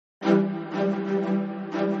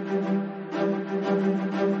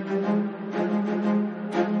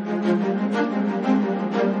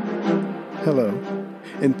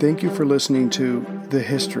and thank you for listening to The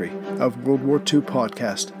History of World War II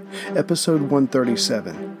podcast, episode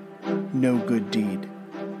 137, No Good Deed.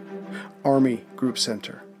 Army Group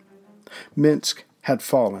Center. Minsk had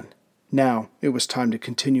fallen. Now it was time to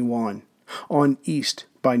continue on east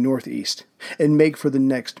by northeast, and make for the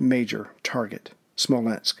next major target,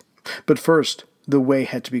 Smolensk. But first, the way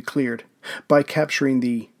had to be cleared by capturing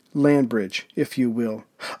the land bridge, if you will,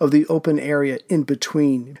 of the open area in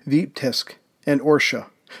between Vitebsk and Orsha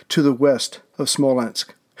to the west of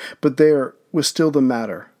Smolensk. But there was still the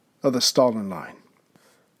matter of the Stalin Line.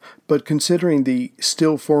 But considering the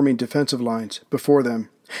still forming defensive lines before them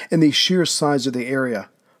and the sheer size of the area,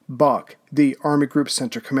 Bach, the Army Group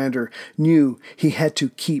Center commander, knew he had to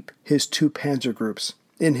keep his two panzer groups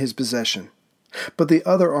in his possession. But the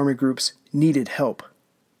other army groups needed help,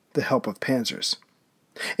 the help of panzers.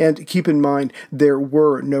 And keep in mind, there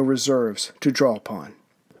were no reserves to draw upon.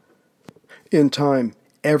 In time,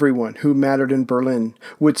 everyone who mattered in Berlin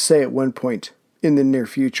would say at one point in the near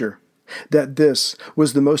future that this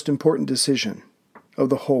was the most important decision of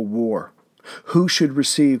the whole war. Who should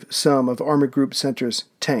receive some of Army Group Center's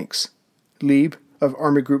tanks? Lieb of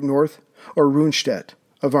Army Group North or Rundstedt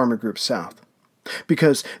of Army Group South?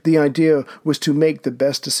 Because the idea was to make the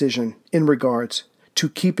best decision in regards to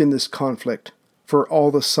keep in this conflict, for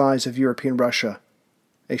all the size of European Russia,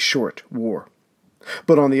 a short war.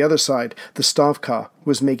 But on the other side, the Stavka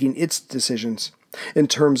was making its decisions in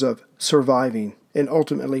terms of surviving and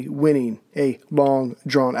ultimately winning a long,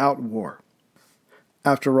 drawn-out war.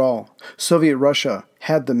 After all, Soviet Russia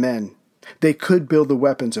had the men. They could build the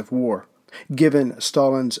weapons of war, given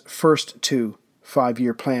Stalin's first 2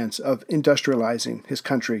 5-year plans of industrializing his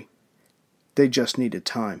country. They just needed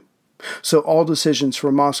time. So all decisions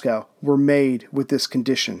for Moscow were made with this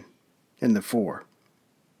condition in the fore.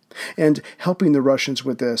 And helping the Russians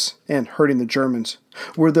with this, and hurting the Germans,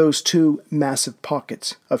 were those 2 massive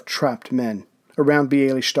pockets of trapped men around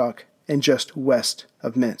Bialystok and just west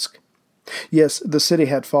of Minsk. Yes, the city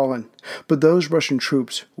had fallen, but those Russian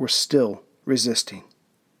troops were still resisting.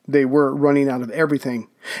 They were running out of everything,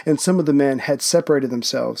 and some of the men had separated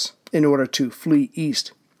themselves in order to flee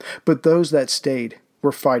east, but those that stayed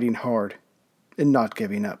were fighting hard and not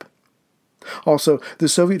giving up. Also, the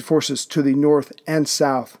Soviet forces to the north and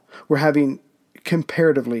south were having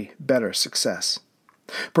comparatively better success.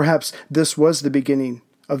 Perhaps this was the beginning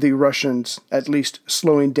of the Russians at least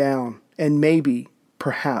slowing down and maybe,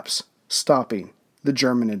 perhaps, stopping the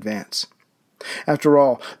German advance. After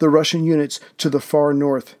all, the Russian units to the far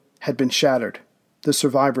north had been shattered, the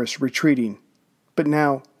survivors retreating, but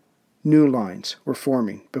now new lines were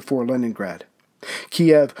forming before Leningrad.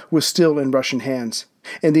 Kiev was still in Russian hands,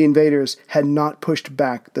 and the invaders had not pushed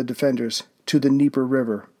back the defenders to the Dnieper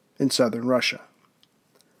River in southern Russia.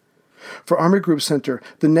 For Army Group Center,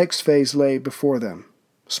 the next phase lay before them,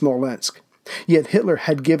 Smolensk. Yet Hitler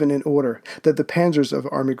had given an order that the panzers of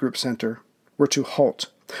Army Group Center were to halt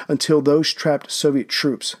until those trapped Soviet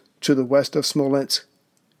troops to the west of Smolensk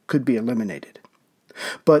could be eliminated.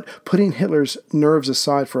 But putting Hitler's nerves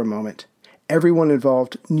aside for a moment, everyone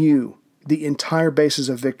involved knew the entire basis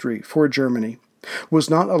of victory for Germany was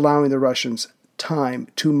not allowing the Russians time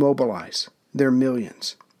to mobilize their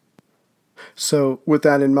millions. So, with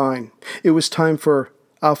that in mind, it was time for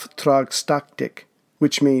Auftragstaktik,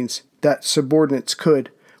 which means that subordinates could,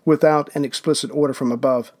 without an explicit order from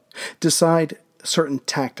above, decide certain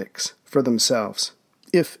tactics for themselves,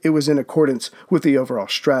 if it was in accordance with the overall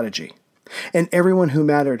strategy. And everyone who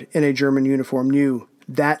mattered in a German uniform knew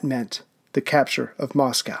that meant the capture of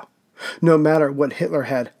Moscow, no matter what Hitler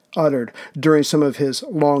had uttered during some of his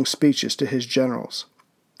long speeches to his generals.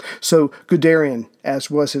 So Guderian,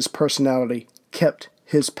 as was his personality, kept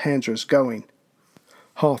his panzers going.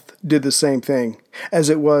 Hoth did the same thing, as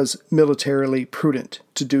it was militarily prudent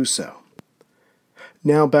to do so.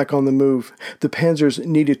 Now back on the move, the panzers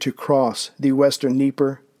needed to cross the western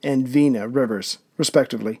Dnieper and Vina rivers,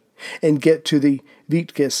 respectively, and get to the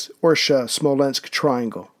Vitebsk-Orsha-Smolensk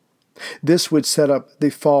triangle. This would set up the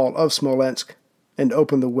fall of Smolensk and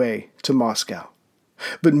open the way to Moscow.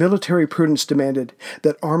 But military prudence demanded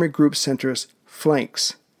that Army Group Center's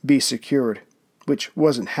flanks be secured, which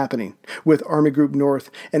wasn't happening, with Army Group North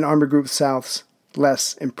and Army Group South's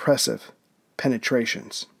less impressive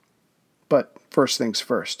penetrations. But first things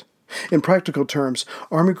first. In practical terms,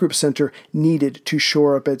 Army Group Center needed to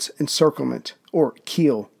shore up its encirclement, or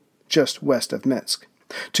keel, just west of Minsk,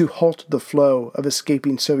 to halt the flow of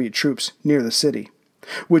escaping Soviet troops near the city,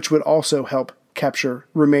 which would also help capture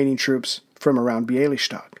remaining troops from around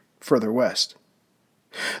Bialystok, further west.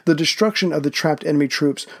 The destruction of the trapped enemy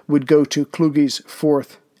troops would go to Kluge's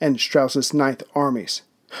 4th and Strauss's 9th armies,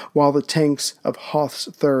 while the tanks of Hoth's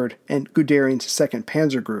 3rd and Guderian's 2nd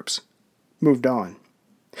Panzer Groups moved on.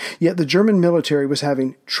 Yet the German military was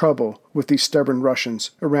having trouble with the stubborn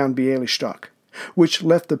Russians around Bialystok, which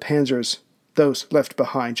left the panzers, those left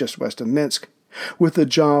behind just west of Minsk, with the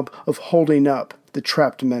job of holding up the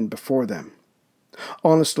trapped men before them.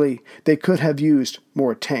 Honestly, they could have used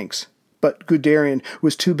more tanks, but Guderian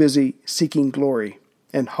was too busy seeking glory,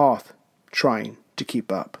 and Hoth trying to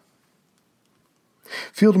keep up.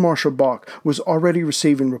 Field Marshal Bock was already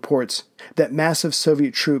receiving reports that massive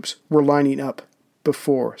Soviet troops were lining up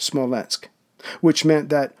before Smolensk, which meant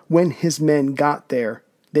that when his men got there,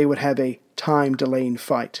 they would have a time-delaying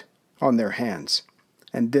fight on their hands,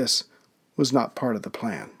 and this was not part of the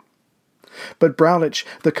plan. But Braulich,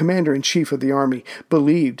 the commander-in-chief of the army,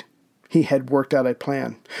 believed he had worked out a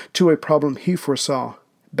plan to a problem he foresaw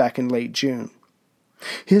back in late June.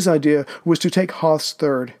 His idea was to take Hoth's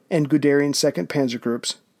 3rd and Guderian's 2nd Panzer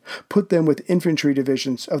Groups, put them with infantry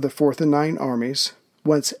divisions of the 4th and 9th Armies,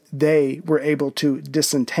 once they were able to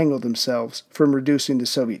disentangle themselves from reducing the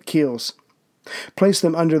Soviet Kiels, place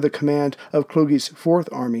them under the command of Kluge's 4th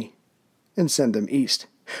Army, and send them east,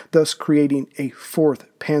 thus creating a 4th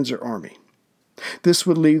Panzer Army. This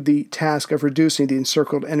would leave the task of reducing the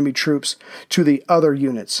encircled enemy troops to the other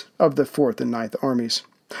units of the 4th and 9th Armies,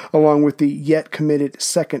 along with the yet committed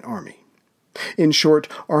 2nd Army. In short,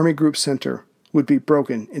 Army Group Center would be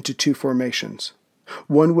broken into 2 formations.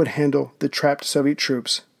 One would handle the trapped Soviet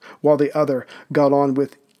troops, while the other got on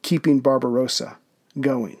with keeping Barbarossa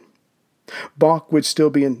going. Bock would still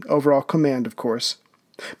be in overall command, of course,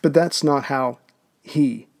 but that's not how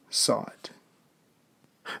he saw it.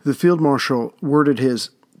 The Field Marshal worded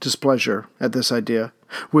his displeasure at this idea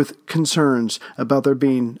with concerns about there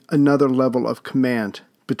being another level of command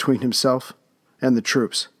between himself and the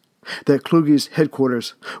troops, that Kluge's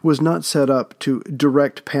headquarters was not set up to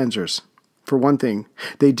direct panzers. For one thing,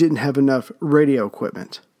 they didn't have enough radio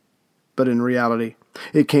equipment. But in reality,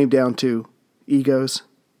 it came down to egos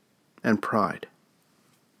and pride.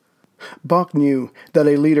 Bock knew that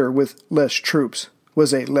a leader with less troops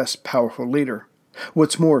was a less powerful leader.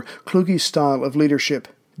 What's more, Kluge's style of leadership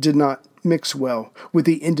did not mix well with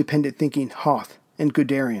the independent-thinking Hoth and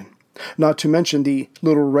Guderian, not to mention the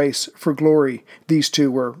little race for glory these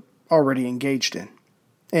two were already engaged in.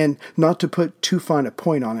 And not to put too fine a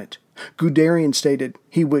point on it, Guderian stated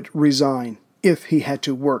he would resign if he had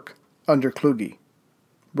to work under Kluge,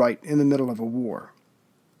 right in the middle of a war.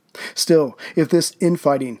 Still, if this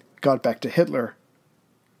infighting got back to Hitler,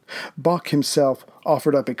 Bock himself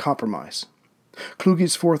offered up a compromise.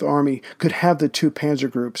 Kluge's 4th Army could have the 2 panzer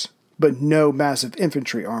groups, but no massive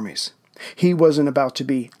infantry armies. He wasn't about to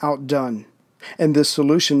be outdone, and this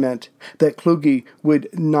solution meant that Kluge would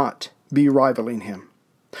not be rivaling him.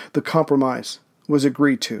 The compromise was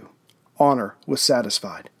agreed to. Honor was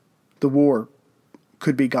satisfied. The war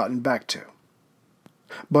could be gotten back to.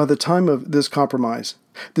 By the time of this compromise,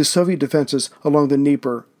 the Soviet defenses along the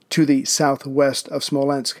Dnieper to the southwest of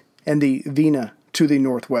Smolensk and the Dwina to the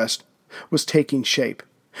northwest was taking shape.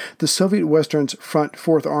 The Soviet Western's Front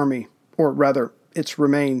 4th Army, or rather its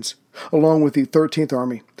remains, along with the 13th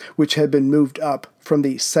Army, which had been moved up from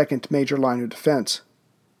the 2nd major line of defense,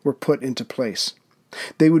 were put into place.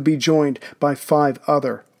 They would be joined by 5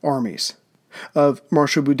 other armies of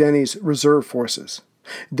Marshal Boudinot's reserve forces.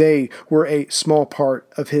 They were a small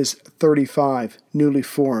part of his 35 newly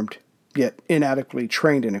formed, yet inadequately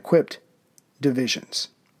trained and equipped, divisions.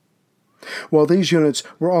 While these units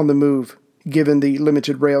were on the move, given the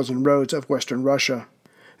limited rails and roads of Western Russia,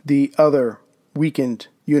 the other weakened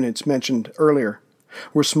units mentioned earlier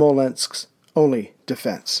were Smolensk's only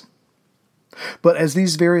defense. But as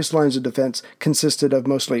these various lines of defense consisted of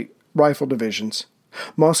mostly rifle divisions,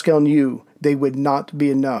 Moscow knew they would not be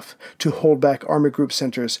enough to hold back Army Group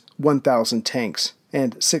Center's 1,000 tanks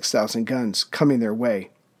and 6,000 guns coming their way,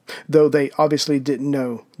 though they obviously didn't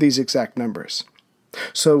know these exact numbers.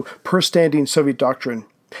 So, per standing Soviet doctrine,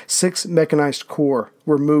 6 mechanized corps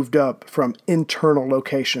were moved up from internal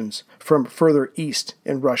locations from further east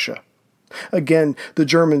in Russia. Again, the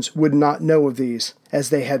Germans would not know of these, as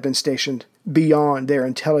they had been stationed beyond their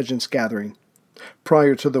intelligence gathering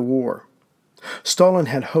prior to the war. Stalin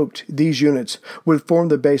had hoped these units would form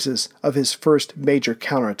the basis of his first major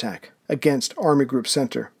counterattack against Army Group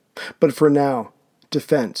Center, but for now,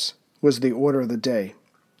 defense was the order of the day.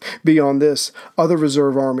 Beyond this, other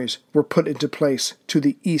reserve armies were put into place to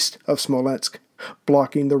the east of Smolensk,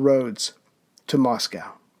 blocking the roads to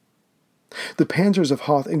Moscow. The panzers of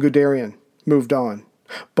Hoth and Guderian moved on.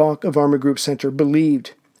 Bock of Army Group Center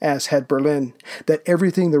believed, as had Berlin, that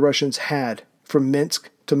everything the Russians had from Minsk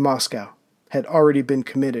to Moscow had already been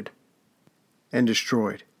committed and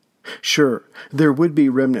destroyed. Sure, there would be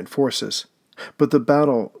remnant forces, but the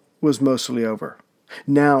battle was mostly over.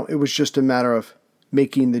 Now it was just a matter of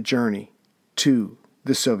making the journey to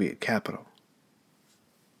the Soviet capital.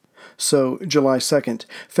 So July 2nd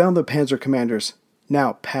found the panzer commanders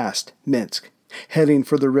now past Minsk, heading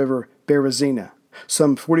for the river Berezina,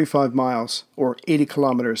 some 45 miles or 80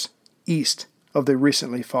 kilometers east of the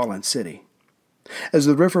recently fallen city. As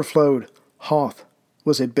the river flowed, Hoth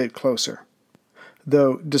was a bit closer.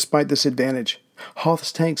 Though, despite this advantage,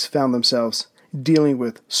 Hoth's tanks found themselves dealing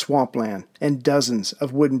with swampland and dozens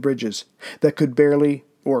of wooden bridges that could barely,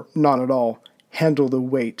 or not at all, handle the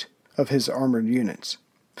weight of his armored units.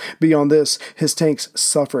 Beyond this, his tanks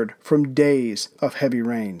suffered from days of heavy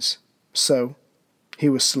rains, so he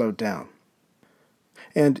was slowed down.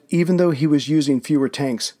 And even though he was using fewer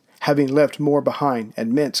tanks, having left more behind at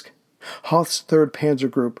Minsk, Hoth's 3rd Panzer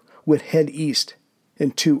Group would head east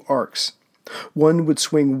in 2 arcs. One would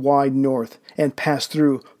swing wide north and pass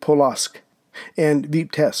through Polotsk and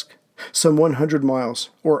Vitebsk, some 100 miles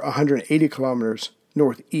or 180 kilometers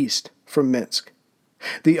northeast from Minsk.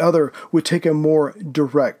 The other would take a more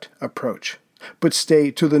direct approach, but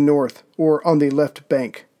stay to the north or on the left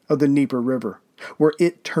bank of the Dnieper River, where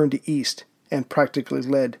it turned east and practically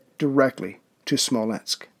led directly to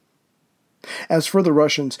Smolensk. As for the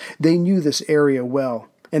Russians, they knew this area well,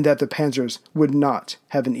 and that the panzers would not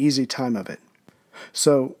have an easy time of it.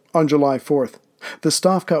 So, on July 4th, the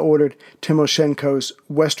Stavka ordered Timoshenko's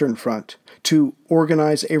Western Front to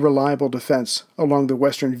organize a reliable defense along the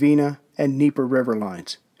western Vina and Dnieper River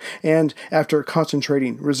lines, and, after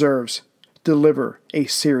concentrating reserves, deliver a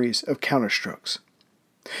series of counterstrokes.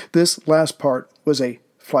 This last part was a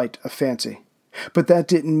flight of fancy, but that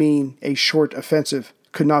didn't mean a short offensive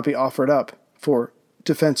could not be offered up for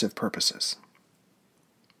defensive purposes.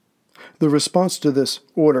 The response to this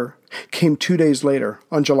order came 2 days later,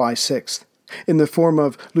 on July 6th, in the form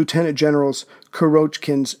of Lieutenant Generals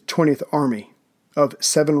Kurochkin's 20th Army, of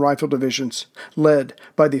 7 rifle divisions led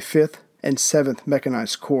by the 5th and 7th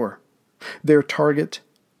Mechanized Corps. Their target,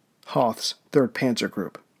 Hoth's 3rd Panzer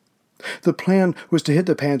Group. The plan was to hit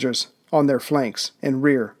the panzers on their flanks and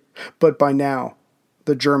rear, but by now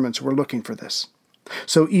the Germans were looking for this.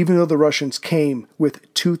 So even though the Russians came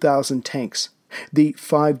with 2,000 tanks, the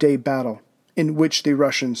 5-day battle, in which the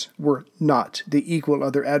Russians were not the equal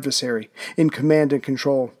of their adversary in command and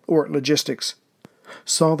control or logistics,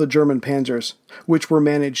 saw the German panzers, which were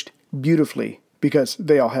managed beautifully because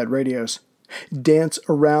they all had radios, dance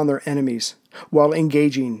around their enemies while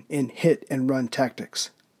engaging in hit-and-run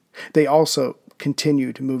tactics. They also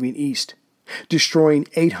continued moving east, destroying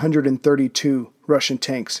 832 Russian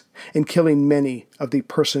tanks and killing many of the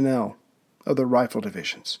personnel of the rifle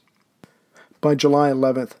divisions. By July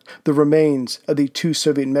 11th, the remains of the 2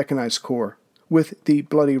 Soviet Mechanized Corps, with the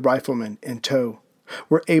bloody riflemen in tow,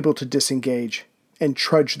 were able to disengage and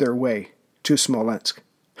trudge their way to Smolensk.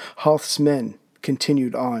 Hoth's men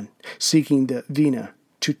continued on, seeking the Vina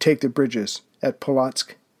to take the bridges at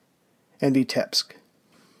Polotsk and Vitebsk.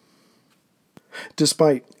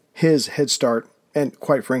 Despite his head start, and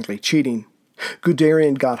quite frankly cheating,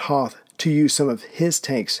 Guderian got Hoth to use some of his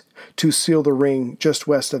tanks to seal the ring just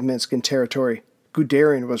west of Minsk in territory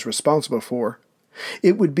Guderian was responsible for.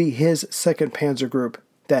 It would be his 2nd Panzer Group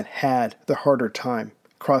that had the harder time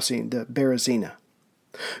crossing the Berezina.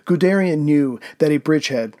 Guderian knew that a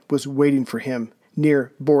bridgehead was waiting for him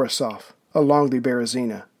near Borisov along the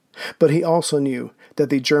Berezina, but he also knew that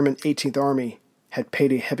the German 18th Army had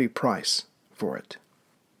paid a heavy price for it.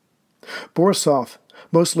 Borisov,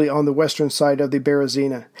 mostly on the western side of the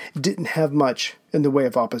Berezina, didn't have much in the way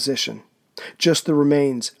of opposition, just the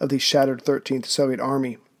remains of the shattered 13th Soviet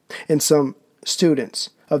Army and some students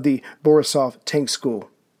of the Borisov Tank School,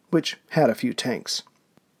 which had a few tanks.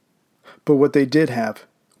 But what they did have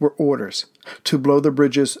were orders to blow the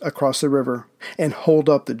bridges across the river and hold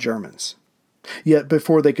up the Germans. Yet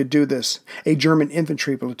before they could do this, a German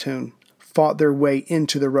infantry platoon fought their way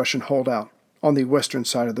into the Russian holdout on the western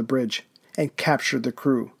side of the bridge and captured the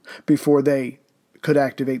crew before they could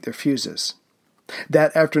activate their fuses.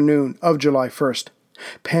 That afternoon of July 1st,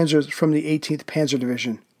 panzers from the 18th Panzer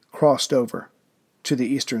Division crossed over to the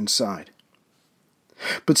eastern side.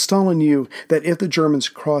 But Stalin knew that if the Germans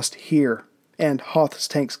crossed here and Hoth's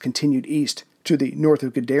tanks continued east to the north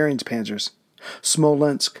of Guderian's panzers,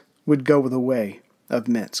 Smolensk would go the way of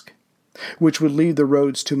Minsk, which would leave the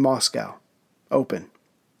roads to Moscow open.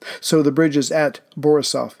 So the bridges at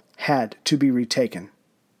Borisov had to be retaken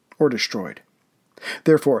or destroyed.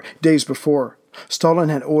 Therefore, days before, Stalin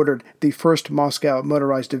had ordered the 1st Moscow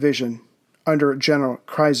Motorized Division under General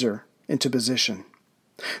Kreiser into position.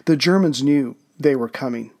 The Germans knew they were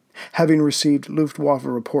coming, having received Luftwaffe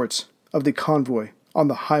reports of the convoy on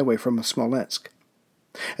the highway from Smolensk,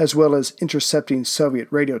 as well as intercepting Soviet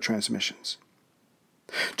radio transmissions.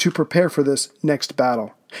 To prepare for this next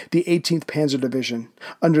battle, the 18th Panzer Division,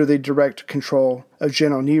 under the direct control of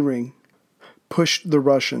General Niering, pushed the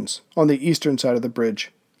Russians on the eastern side of the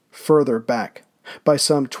bridge further back by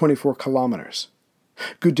some 24 kilometers.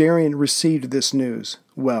 Guderian received this news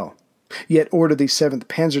well, yet ordered the 7th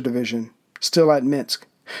Panzer Division, still at Minsk,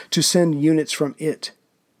 to send units from it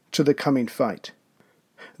to the coming fight.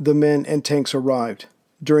 The men and tanks arrived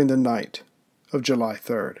during the night of July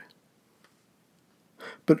 3rd.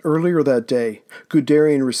 But earlier that day,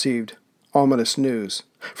 Guderian received ominous news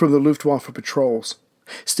from the Luftwaffe patrols,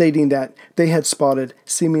 stating that they had spotted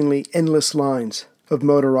seemingly endless lines of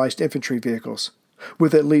motorized infantry vehicles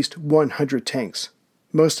with at least 100 tanks,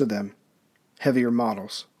 most of them heavier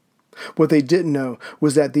models. What they didn't know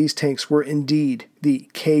was that these tanks were indeed the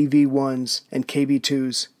KV-1s and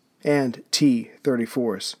KV-2s and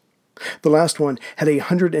T-34s. The last one had a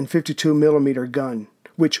 152mm gun,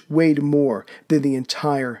 which weighed more than the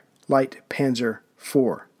entire Light Panzer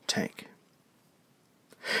IV tank.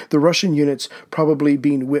 The Russian units, probably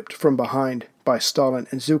being whipped from behind by Stalin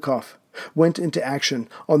and Zhukov, went into action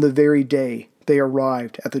on the very day they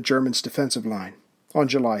arrived at the Germans' defensive line, on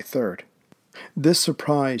July 3rd. This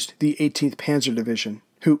surprised the 18th Panzer Division,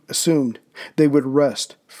 who assumed they would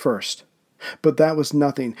rest first, but that was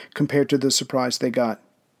nothing compared to the surprise they got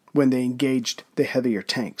when they engaged the heavier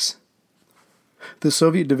tanks. The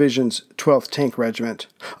Soviet Division's 12th Tank Regiment,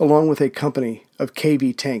 along with a company of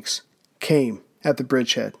KV tanks, came at the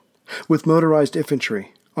bridgehead, with motorized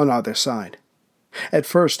infantry on either side. At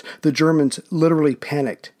first, the Germans literally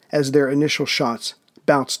panicked as their initial shots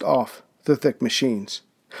bounced off the thick machines,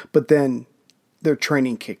 but then their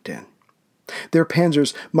training kicked in. Their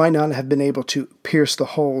panzers might not have been able to pierce the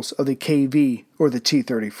hulls of the KV or the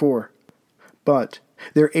T-34, but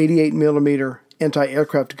their 88mm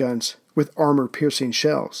anti-aircraft guns with armor-piercing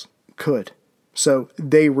shells could, so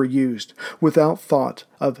they were used without thought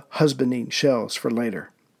of husbanding shells for later.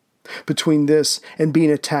 Between this and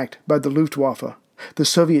being attacked by the Luftwaffe, the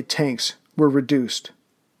Soviet tanks were reduced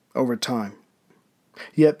over time.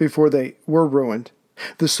 Yet before they were ruined,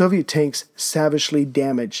 the Soviet tanks savagely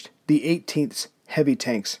damaged the 18th's heavy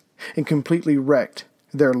tanks and completely wrecked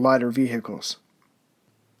their lighter vehicles.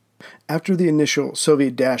 After the initial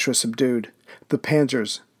Soviet dash was subdued, the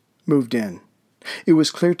panzers moved in. It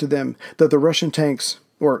was clear to them that the Russian tanks,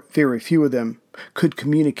 or very few of them, could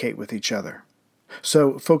communicate with each other.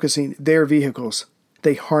 So, focusing their vehicles,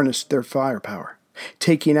 they harnessed their firepower,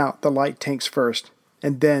 taking out the light tanks first,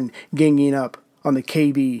 and then ganging up on the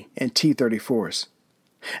KV and T-34s.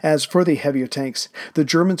 As for the heavier tanks, the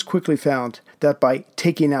Germans quickly found that by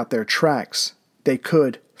taking out their tracks, they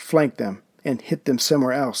could flank them and hit them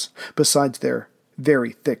somewhere else besides their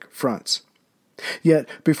very thick fronts. Yet,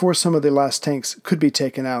 before some of the last tanks could be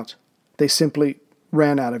taken out, they simply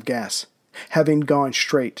ran out of gas, having gone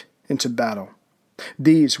straight into battle.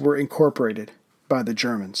 These were incorporated by the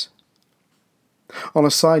Germans. On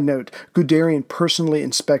a side note, Guderian personally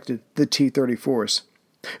inspected the T-34s,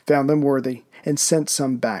 found them worthy, and sent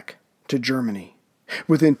some back to Germany.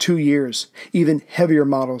 Within 2 years, even heavier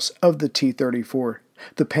models of the T-34,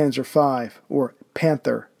 the Panzer V, or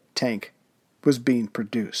Panther, tank, was being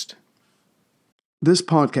produced. This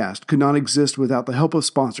podcast could not exist without the help of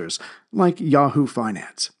sponsors like Yahoo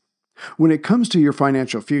Finance. When it comes to your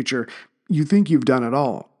financial future, you think you've done it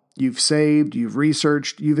all. You've saved, you've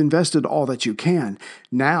researched, you've invested all that you can.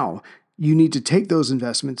 Now, you need to take those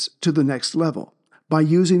investments to the next level by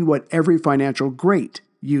using what every financial great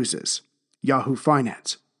uses, Yahoo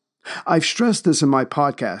Finance. I've stressed this in my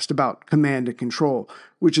podcast about command and control,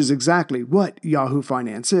 which is exactly what Yahoo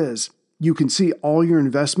Finance is. You can see all your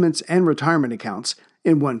investments and retirement accounts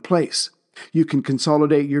in one place. You can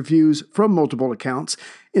consolidate your views from multiple accounts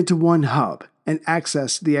into one hub and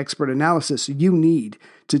access the expert analysis you need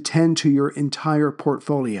to tend to your entire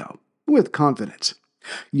portfolio with confidence.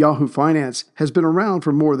 Yahoo Finance has been around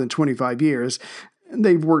for more than 25 years, and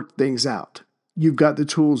they've worked things out. You've got the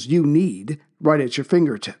tools you need right at your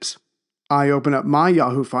fingertips. I open up my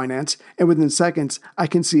Yahoo Finance, and within seconds, I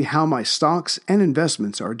can see how my stocks and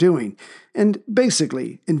investments are doing. And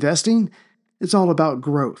basically, investing is all about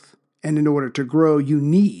growth. And in order to grow, you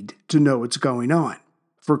need to know what's going on.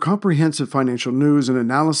 For comprehensive financial news and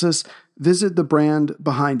analysis, visit the brand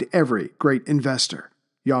behind every great investor,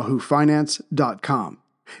 yahoofinance.com.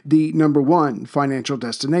 The #1 financial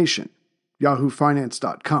destination,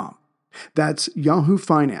 yahoofinance.com. That's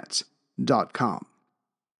yahoofinance.com.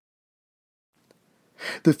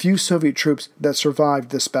 The few Soviet troops that survived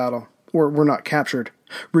this battle, or were not captured,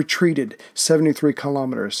 retreated 73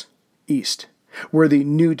 kilometers east, where the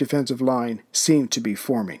new defensive line seemed to be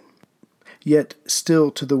forming, yet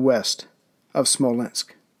still to the west of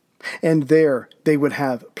Smolensk. And there they would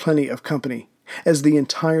have plenty of company, as the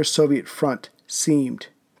entire Soviet front seemed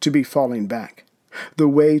to be falling back. The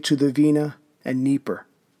way to the Dwina and Dnieper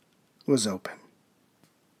was open.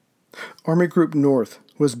 Army Group North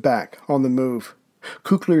was back on the move.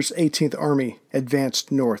 Kukler's 18th Army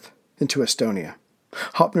advanced north into Estonia.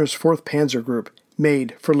 Hoppner's 4th Panzer Group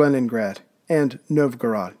made for Leningrad and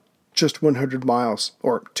Novgorod, just 100 miles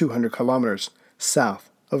or 200 kilometers south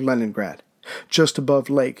of Leningrad, just above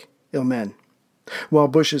Lake Ilmen, while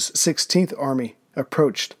Bush's 16th Army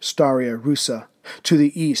approached Staria Russa to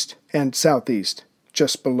the east and southeast,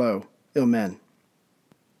 just below Ilmen.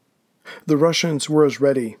 The Russians were as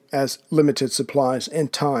ready as limited supplies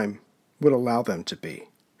and time would allow them to be.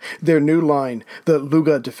 Their new line, the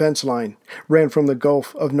Luga Defense Line, ran from the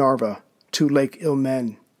Gulf of Narva to Lake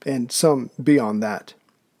Ilmen and some beyond that.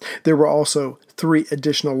 There were also 3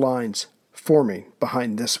 additional lines forming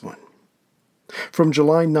behind this one. From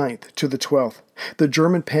July 9th to the 12th, the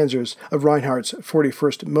German panzers of Reinhardt's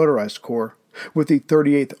 41st Motorized Corps, with the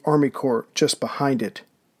 38th Army Corps just behind it,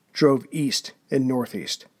 drove east and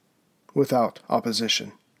northeast, without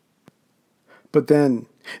opposition. But then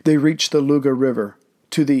they reached the Luga River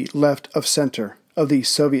to the left of center of the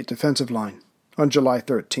Soviet defensive line on July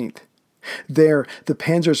 13th. There, the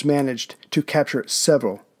panzers managed to capture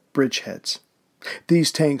several bridgeheads.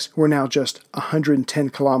 These tanks were now just 110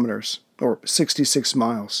 kilometers, or 66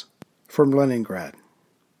 miles, from Leningrad.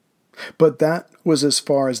 But that was as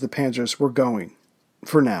far as the panzers were going,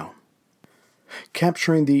 for now.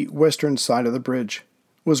 Capturing the western side of the bridge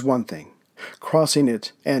was one thing. Crossing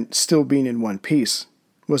it and still being in one piece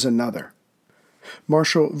was another.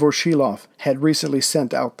 Marshal Vorshilov had recently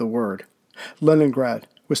sent out the word. Leningrad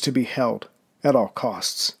was to be held at all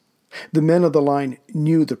costs. The men of the line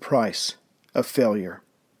knew the price of failure,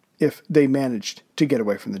 if they managed to get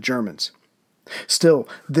away from the Germans. Still,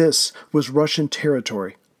 this was Russian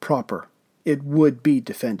territory proper. It would be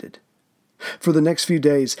defended. For the next few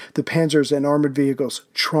days, the panzers and armored vehicles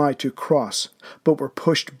tried to cross, but were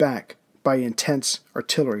pushed back by intense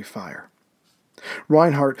artillery fire.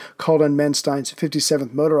 Reinhardt called on Manstein's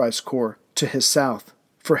 57th Motorized Corps to his south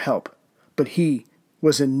for help, but he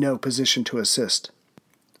was in no position to assist.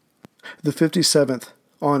 The 57th,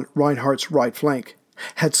 on Reinhardt's right flank,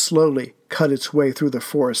 had slowly cut its way through the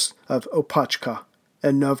forests of Opachka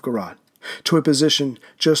and Novgorod to a position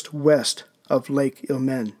just west of Lake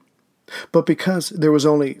Ilmen. But because there was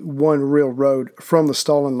only one real road from the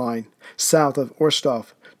Stalin Line south of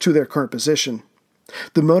Orstov to their current position,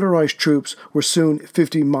 the motorized troops were soon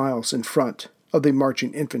 50 miles in front of the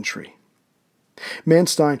marching infantry.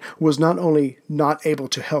 Manstein was not only not able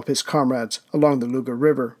to help his comrades along the Luga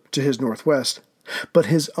River to his northwest, but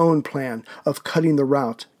his own plan of cutting the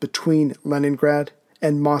route between Leningrad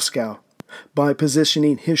and Moscow by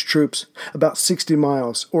positioning his troops about 60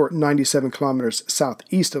 miles or 97 kilometers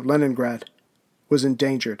southeast of Leningrad was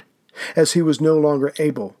endangered, as he was no longer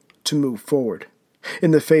able to move forward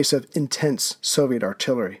in the face of intense Soviet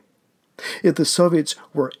artillery. If the Soviets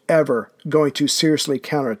were ever going to seriously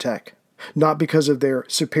counterattack, not because of their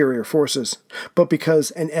superior forces, but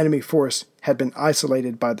because an enemy force had been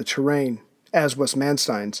isolated by the terrain, as was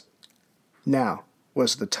Manstein's, now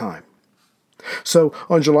was the time. So,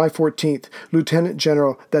 on July 14th, Lieutenant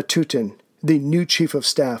General Datutin, the new Chief of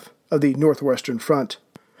Staff of the Northwestern Front,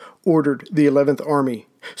 ordered the 11th Army,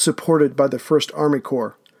 supported by the 1st Army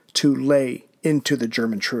Corps, to lay into the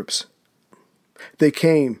German troops. They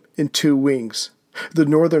came in 2 wings. The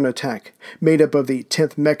northern attack, made up of the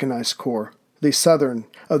 10th Mechanized Corps, the southern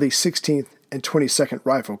of the 16th and 22nd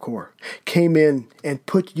Rifle Corps, came in and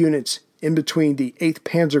put units in between the 8th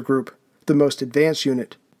Panzer Group, the most advanced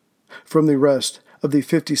unit, from the rest of the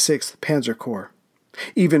 56th Panzer Corps.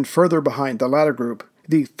 Even further behind the latter group,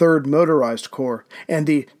 the 3rd Motorized Corps and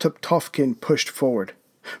the Toptovkin pushed forward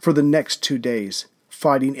for the next 2 days,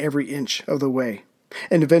 fighting every inch of the way,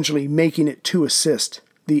 and eventually making it to assist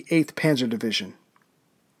the 8th Panzer Division.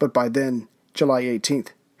 But by then, July 18th,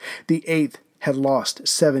 the 8th had lost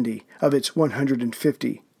 70 of its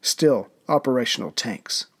 150 still operational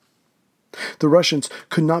tanks. The Russians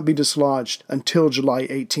could not be dislodged until July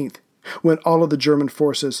 18th, when all of the German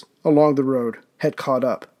forces along the road had caught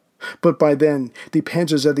up. But by then, the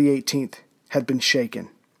panzers of the 18th had been shaken,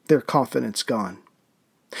 their confidence gone.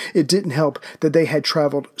 It didn't help that they had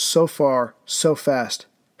traveled so far, so fast,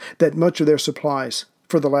 that much of their supplies,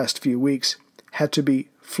 for the last few weeks, had to be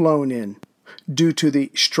flown in due to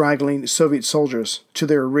the straggling Soviet soldiers to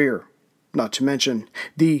their rear, not to mention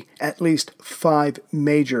the at least 5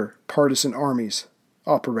 major partisan armies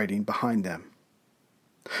operating behind them.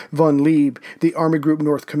 Von Lieb, the Army Group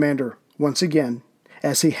North commander, once again,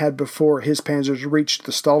 as he had before his panzers reached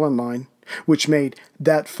the Stalin line, which made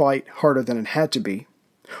that fight harder than it had to be,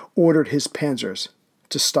 ordered his panzers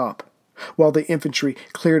to stop, while the infantry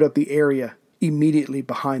cleared up the area immediately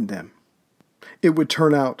behind them. It would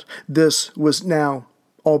turn out this was now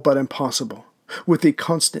all but impossible, with the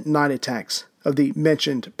constant night attacks of the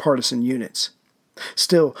mentioned partisan units.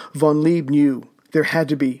 Still, von Lieb knew there had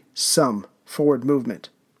to be some forward movement,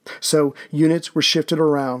 so units were shifted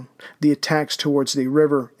around. The attacks towards the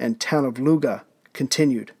river and town of Luga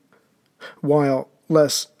continued, while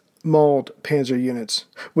less mauled panzer units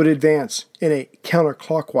would advance in a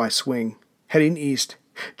counterclockwise swing, heading east,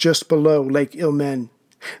 just below Lake Ilmen,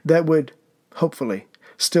 that would, hopefully,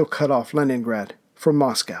 still cut off Leningrad from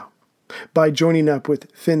Moscow, by joining up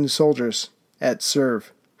with Finn soldiers at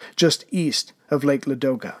Serv, just east of Lake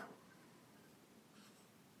Ladoga.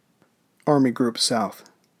 Army Group South.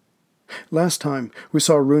 Last time we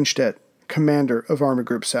saw Rundstedt, commander of Army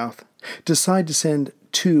Group South, decide to send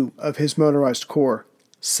 2 of his motorized corps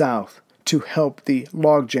south to help the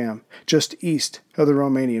logjam just east of the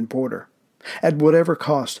Romanian border. At whatever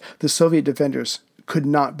cost, the Soviet defenders could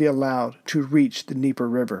not be allowed to reach the Dnieper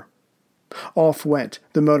River. Off went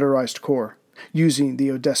the motorized corps, using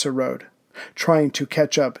the Odessa Road, trying to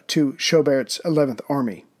catch up to Schobert's 11th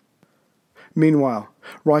Army. Meanwhile,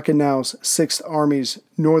 Reichenau's 6th Army's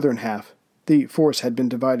northern half, the force had been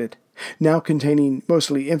divided, now containing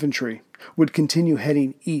mostly infantry, would continue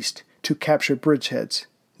heading east to capture bridgeheads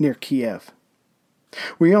near Kiev.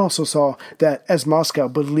 We also saw that as Moscow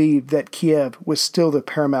believed that Kiev was still the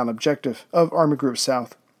paramount objective of Army Group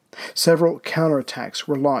South, several counterattacks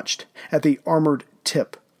were launched at the armored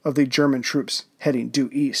tip of the German troops heading due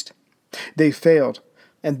east. They failed,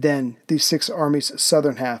 and then the 6th Army's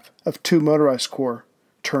southern half of 2 motorized corps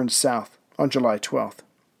turned south on July 12th.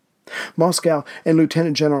 Moscow and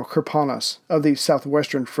Lieutenant General Kirponos of the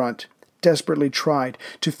Southwestern Front desperately tried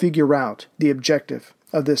to figure out the objective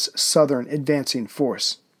of this southern advancing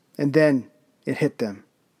force, and then it hit them,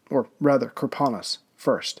 or rather Kirponos,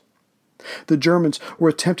 first. The Germans were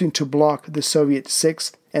attempting to block the Soviet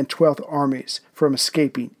 6th and 12th Armies from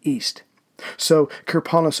escaping east, so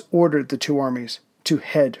Kirponos ordered the 2 armies to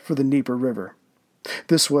head for the Dnieper River.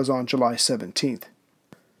 This was on July 17th.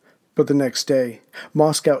 But the next day,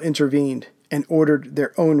 Moscow intervened and ordered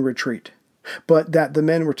their own retreat, but that the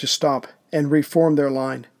men were to stop and reform their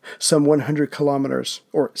line some 100 kilometers,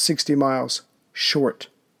 or 60 miles, short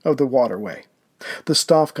of the waterway. The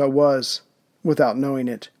Stavka was, without knowing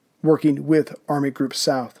it, working with Army Group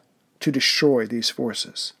South to destroy these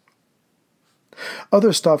forces. Other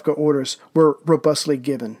Stavka orders were robustly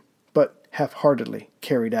given, but half-heartedly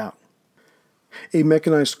carried out. A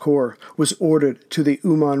mechanized corps was ordered to the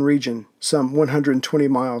Uman region, some 120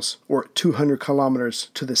 miles or 200 kilometers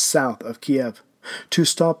to the south of Kiev, to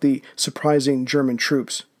stop the surprising German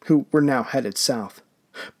troops who were now headed south.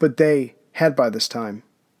 But they had by this time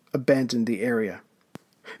abandoned the area.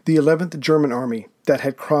 The 11th German Army that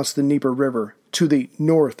had crossed the Dnieper River to the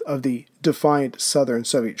north of the defiant southern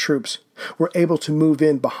Soviet troops were able to move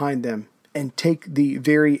in behind them and take the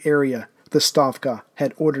very area the Stavka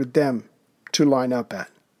had ordered them to line up at.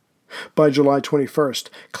 By July 21st,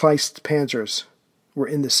 Kleist's panzers were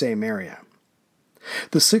in the same area.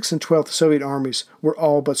 The 6th and 12th Soviet armies were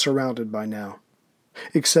all but surrounded by now,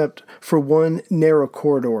 except for one narrow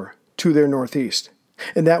corridor to their northeast,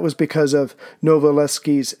 and that was because of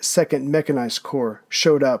Novoseletsky's 2nd Mechanized Corps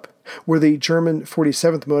showed up, where the German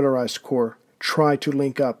 47th Motorized Corps tried to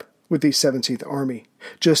link up with the 17th Army,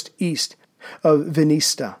 just east of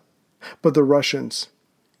Vinnytsia, but the Russians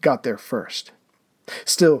got there first.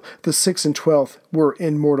 Still, the 6th and 12th were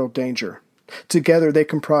in mortal danger. Together they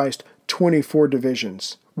comprised 24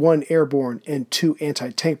 divisions, 1 airborne and 2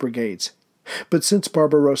 anti-tank brigades. But since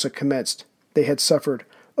Barbarossa commenced, they had suffered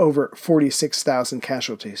over 46,000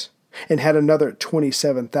 casualties and had another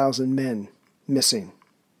 27,000 men missing.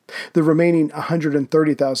 The remaining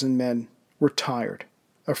 130,000 men were tired,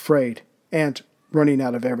 afraid, and running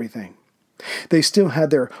out of everything. They still had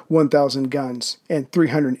their 1,000 guns and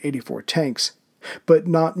 384 tanks, but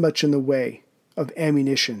not much in the way of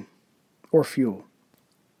ammunition or fuel.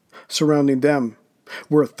 Surrounding them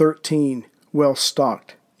were 13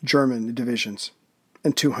 well-stocked German divisions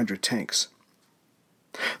and 200 tanks.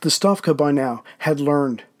 The Stavka by now had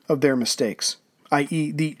learned of their mistakes,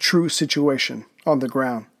 i.e. the true situation on the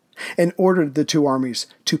ground, and ordered the 2 armies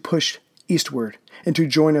to push eastward and to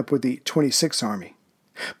join up with the 26th Army.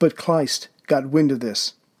 But Kleist got wind of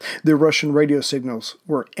this. The Russian radio signals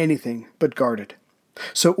were anything but guarded,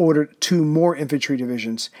 so ordered 2 more infantry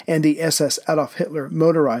divisions and the SS Adolf Hitler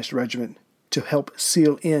motorized regiment to help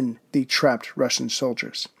seal in the trapped Russian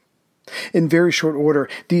soldiers. In very short order,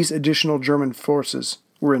 these additional German forces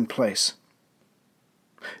were in place.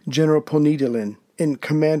 General Poniatowski, in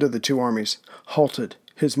command of the 2 armies, halted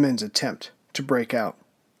his men's attempt to break out.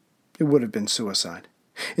 It would have been suicide.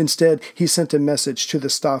 Instead, he sent a message to the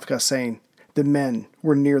Stavka saying the men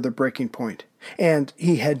were near the breaking point, and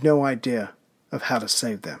he had no idea of how to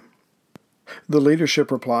save them. The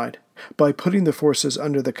leadership replied by putting the forces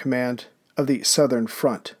under the command of the Southern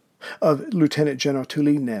Front of Lieutenant General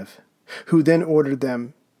Tulinev, who then ordered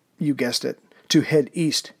them, you guessed it, to head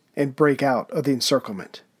east and break out of the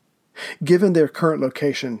encirclement. Given their current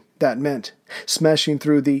location, that meant smashing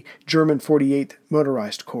through the German 48th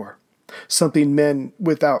Motorized Corps, something men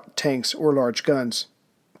without tanks or large guns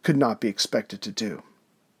could not be expected to do.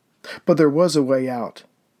 But there was a way out.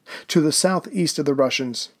 To the southeast of the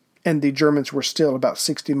Russians, and the Germans were still about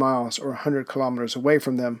 60 miles or 100 kilometers away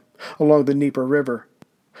from them, along the Dnieper River,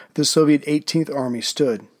 the Soviet 18th Army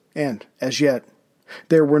stood, and, as yet,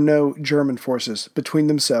 there were no German forces between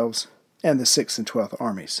themselves and the 6th and 12th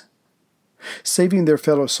Armies. Saving their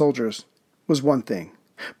fellow soldiers was one thing,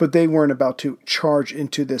 but they weren't about to charge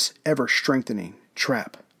into this ever-strengthening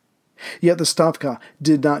trap. Yet the Stavka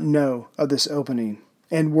did not know of this opening,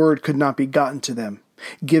 and word could not be gotten to them,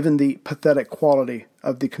 given the pathetic quality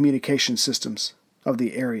of the communication systems of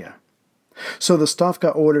the area. So the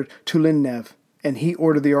Stavka ordered Tulinev, and he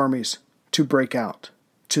ordered the armies to break out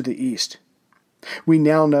to the east. We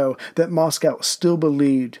now know that Moscow still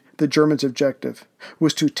believed the Germans' objective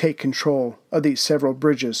was to take control of the several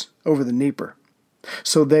bridges over the Dnieper.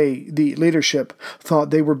 So they, the leadership, thought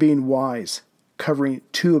they were being wise, covering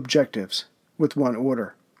 2 objectives with one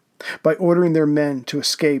order, by ordering their men to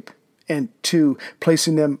escape and 2,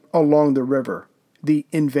 placing them along the river, the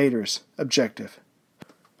invaders' objective.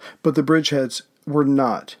 But the bridgeheads were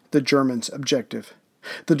not the Germans' objective.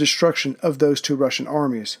 The destruction of those 2 Russian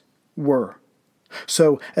armies were.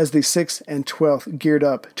 So, as the 6th and 12th geared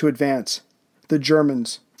up to advance, the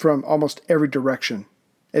Germans, from almost every direction,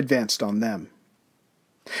 advanced on them.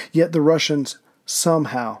 Yet the Russians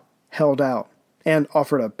somehow held out and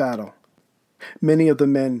offered up battle, many of the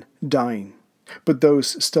men dying, but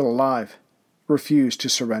those still alive refused to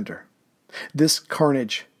surrender. This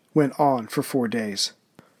carnage went on for 4 days.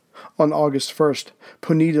 On August 1st,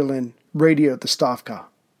 Poniatowski radioed the Stavka.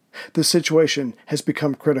 The situation has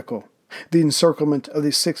become critical. The encirclement of the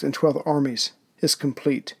 6th and 12th Armies is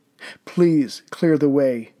complete. Please clear the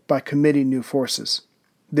way by committing new forces.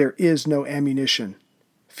 There is no ammunition.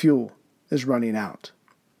 Fuel is running out.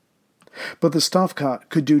 But the Stavka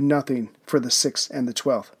could do nothing for the 6th and the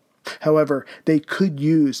 12th. However, they could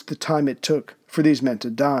use the time it took for these men to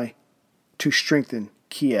die to strengthen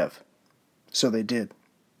Kiev. So they did.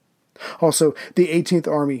 Also, the 18th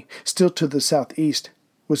Army, still to the southeast,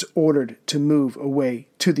 was ordered to move away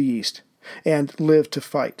to the east and live to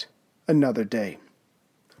fight another day.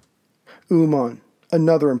 Uman,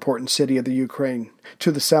 another important city of the Ukraine,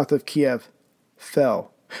 to the south of Kiev,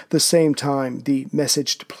 fell the same time the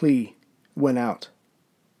messaged plea went out.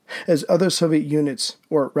 As other Soviet units,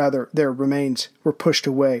 or rather their remains, were pushed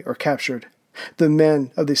away or captured, the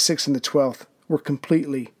men of the 6th and the 12th were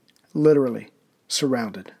completely, literally,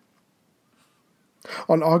 surrounded.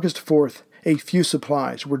 On August 4th, a few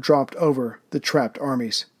supplies were dropped over the trapped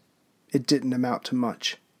armies. It didn't amount to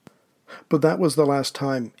much. But that was the last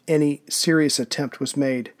time any serious attempt was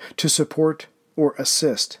made to support or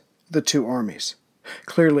assist the 2 armies.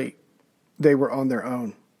 Clearly, they were on their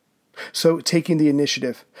own. So, taking the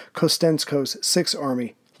initiative, Kostensko's 6th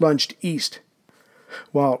Army lunged east,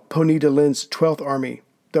 while Poniatowski's 12th Army,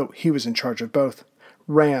 though he was in charge of both,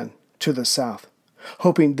 ran to the south,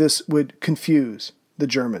 hoping this would confuse the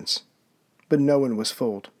Germans. But no one was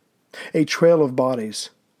fooled. A trail of bodies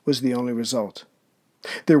was the only result.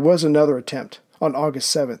 There was another attempt on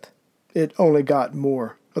August 7th. It only got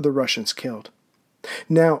more of the Russians killed.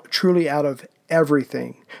 Now, truly out of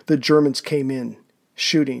everything, the Germans came in,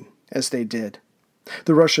 shooting as they did.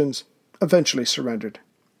 The Russians eventually surrendered.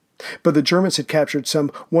 But the Germans had captured some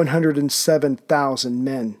 107,000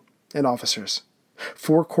 men and officers,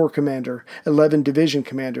 4 corps commander, 11 division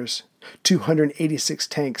commanders, 286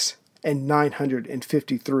 tanks, and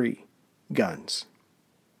 953 guns.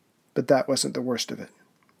 But that wasn't the worst of it.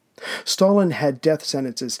 Stalin had death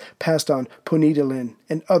sentences passed on Poniatowski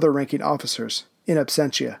and other ranking officers in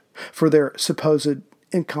absentia for their supposed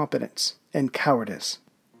incompetence and cowardice.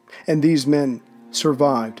 And these men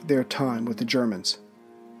survived their time with the Germans,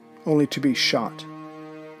 only to be shot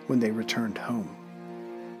when they returned home.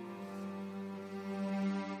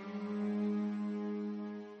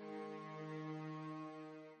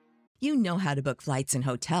 You know how to book flights and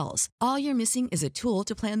hotels. All you're missing is a tool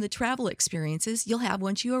to plan the travel experiences you'll have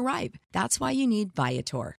once you arrive. That's why you need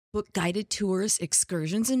Viator. Book guided tours,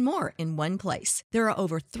 excursions, and more in one place. There are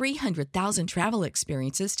over 300,000 travel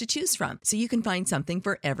experiences to choose from, so you can find something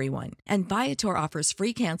for everyone. And Viator offers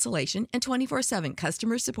free cancellation and 24/7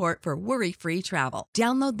 customer support for worry-free travel.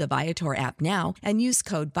 Download the Viator app now and use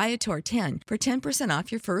code Viator10 for 10%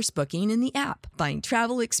 off your first booking in the app. Find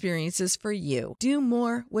travel experiences for you. Do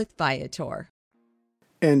more with Viator.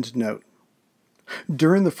 End note.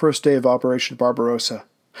 During the first day of Operation Barbarossa,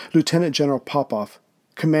 Lieutenant General Popov,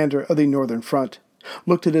 commander of the Northern Front,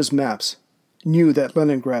 looked at his maps, knew that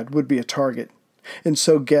Leningrad would be a target, and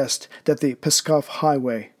so guessed that the Pskov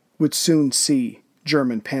Highway would soon see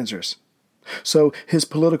German panzers. So his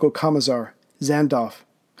political commissar, Zandov,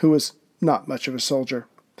 who was not much of a soldier,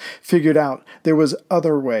 figured out there was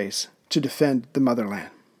other ways to defend the motherland.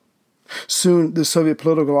 Soon the Soviet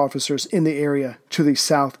political officers in the area to the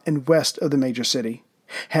south and west of the major city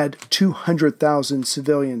had 200,000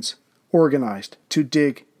 civilians organized to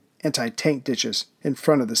dig anti-tank ditches in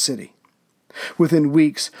front of the city. Within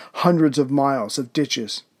weeks, hundreds of miles of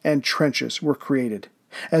ditches and trenches were created,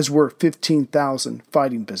 as were 15,000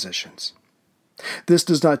 fighting positions. This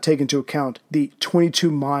does not take into account the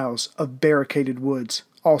 22 miles of barricaded woods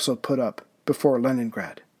also put up before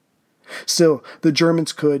Leningrad. Still, the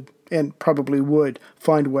Germans could, and probably would,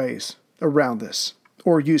 find ways around this,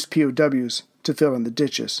 or use POWs to fill in the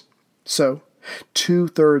ditches. So,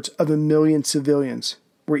 2/3 of a million civilians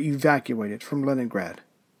were evacuated from Leningrad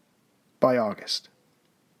by August.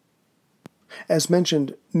 As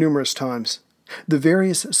mentioned numerous times, the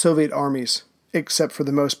various Soviet armies, except for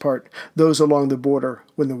the most part those along the border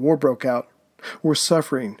when the war broke out, were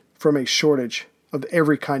suffering from a shortage of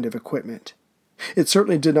every kind of equipment. It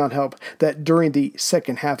certainly did not help that during the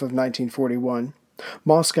second half of 1941,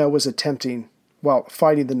 Moscow was attempting, while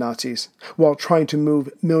fighting the Nazis, while trying to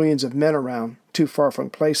move millions of men around to far-flung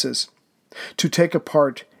places, to take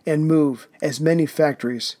apart and move as many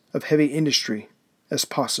factories of heavy industry as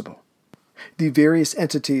possible. The various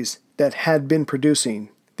entities that had been producing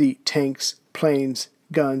the tanks, planes,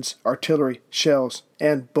 guns, artillery, shells,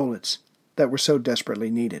 and bullets that were so desperately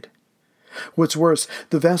needed. What's worse,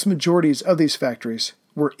 the vast majorities of these factories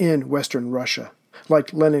were in Western Russia,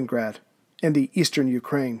 like Leningrad and the Eastern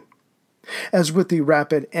Ukraine. As with the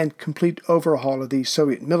rapid and complete overhaul of the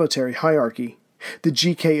Soviet military hierarchy, the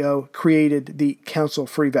GKO created the Council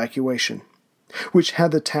for Evacuation, which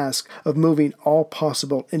had the task of moving all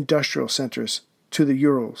possible industrial centers to the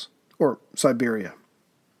Urals, or Siberia.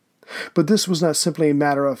 But this was not simply a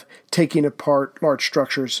matter of taking apart large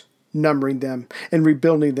structures, numbering them, and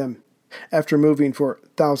rebuilding them after moving for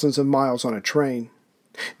thousands of miles on a train.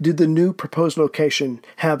 Did the new proposed location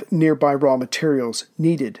have nearby raw materials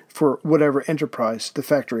needed for whatever enterprise the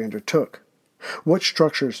factory undertook? What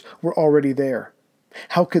structures were already there?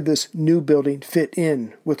 How could this new building fit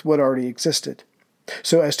in with what already existed,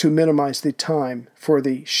 so as to minimize the time for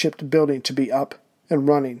the shipped building to be up and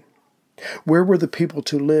running? Where were the people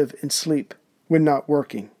to live and sleep when not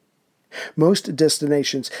working? Most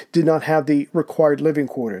destinations did not have the required living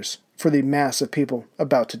quarters for the mass of people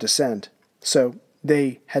about to descend, so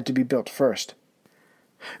they had to be built first.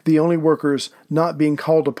 The only workers not being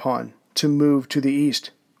called upon to move to the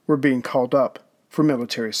east were being called up for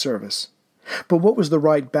military service. But what was the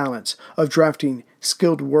right balance of drafting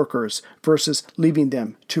skilled workers versus leaving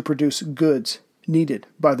them to produce goods needed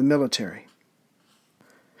by the military?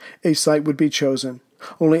 A site would be chosen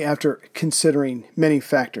only after considering many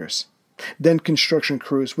factors. Then construction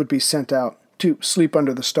crews would be sent out to sleep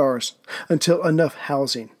under the stars until enough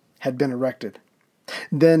housing had been erected.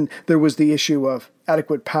 Then there was the issue of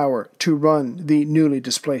adequate power to run the newly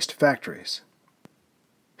displaced factories.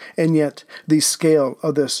 And yet, the scale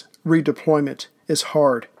of this redeployment is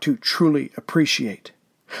hard to truly appreciate.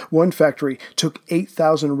 One factory took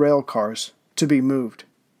 8,000 rail cars to be moved.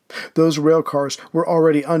 Those rail cars were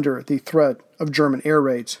already under the threat of German air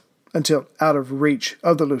raids until out of reach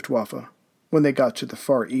of the Luftwaffe when they got to the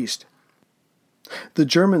Far East. The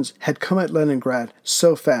Germans had come at Leningrad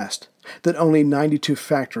so fast that only 92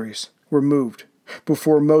 factories were moved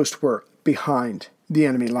before most were behind the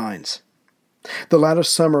enemy lines. The latter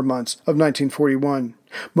summer months of 1941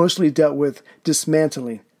 mostly dealt with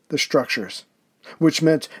dismantling the structures, which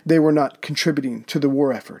meant they were not contributing to the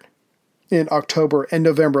war effort. In October and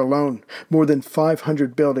November alone, more than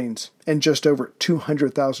 500 buildings and just over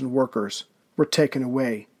 200,000 workers were taken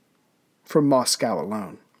away from Moscow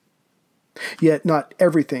alone. Yet not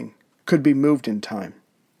everything could be moved in time,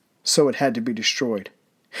 so it had to be destroyed.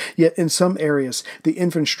 Yet in some areas, the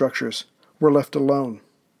infrastructures were left alone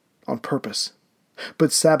on purpose,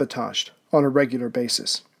 but sabotaged on a regular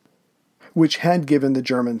basis, which had given the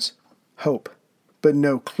Germans hope, but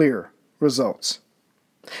no clear results.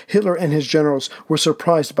 Hitler and his generals were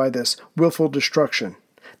surprised by this willful destruction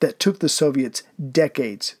that took the Soviets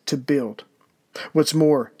decades to build. What's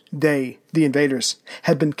more, they, the invaders,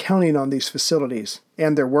 had been counting on these facilities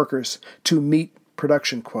and their workers to meet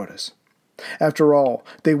production quotas. After all,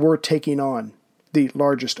 they were taking on the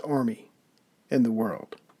largest army in the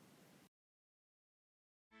world.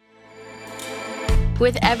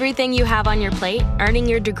 With everything you have on your plate, earning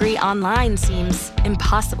your degree online seems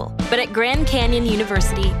impossible. But at Grand Canyon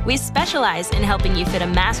University, we specialize in helping you fit a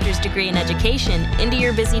master's degree in education into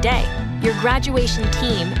your busy day. Your graduation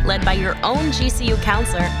team, led by your own GCU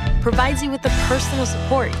counselor, provides you with the personal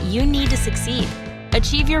support you need to succeed.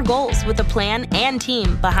 Achieve your goals with a plan and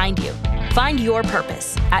team behind you. Find your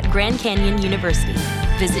purpose at Grand Canyon University.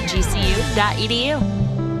 Visit gcu.edu.